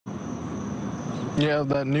Yeah,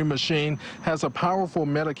 that new machine has a powerful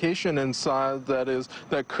medication inside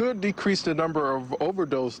that could decrease the number of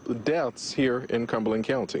overdose deaths here in Cumberland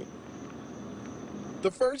County.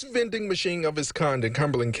 The first vending machine of its kind in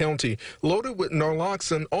Cumberland County, loaded with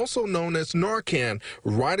Naloxone, also known as Narcan,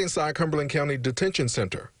 right inside Cumberland County Detention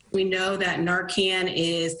Center. We know that Narcan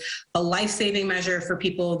is a life-saving measure for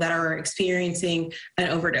people that are experiencing an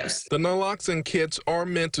overdose. The Naloxone kits are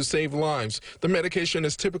meant to save lives. The medication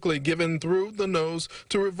is typically given through the nose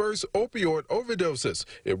to reverse opioid overdoses.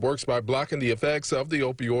 It works by blocking the effects of the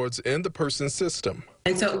opioids in the person's system.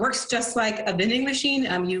 And so it works just like a vending machine.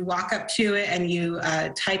 You walk up to it and you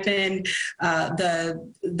type in the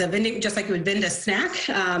vending, just like you would vend a snack,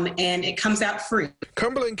 and it comes out free.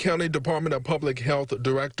 Cumberland County Department of Public Health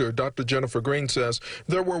Director Dr. Jennifer Green says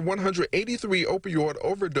there were 183 opioid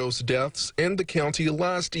overdose deaths in the county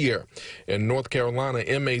last year. In North Carolina,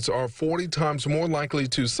 inmates are 40 times more likely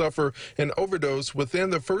to suffer an overdose within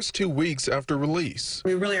the first 2 weeks after release.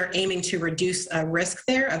 We really are aiming to reduce a risk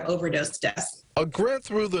there of overdose deaths. A grant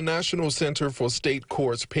through the National Center for State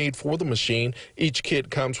Courts paid for the machine. Each kit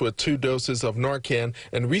comes with 2 doses of Narcan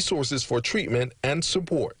and resources for treatment and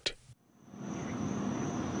support.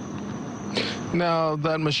 Now,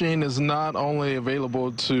 that machine is not only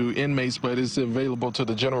available to inmates, but it's available to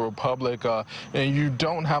the general public. And you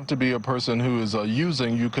don't have to be a person who is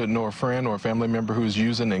using. You could know a friend or a family member who is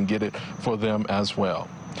using and get it for them as well.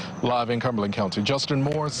 Live in Cumberland County, Justin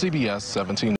Moore, CBS 17.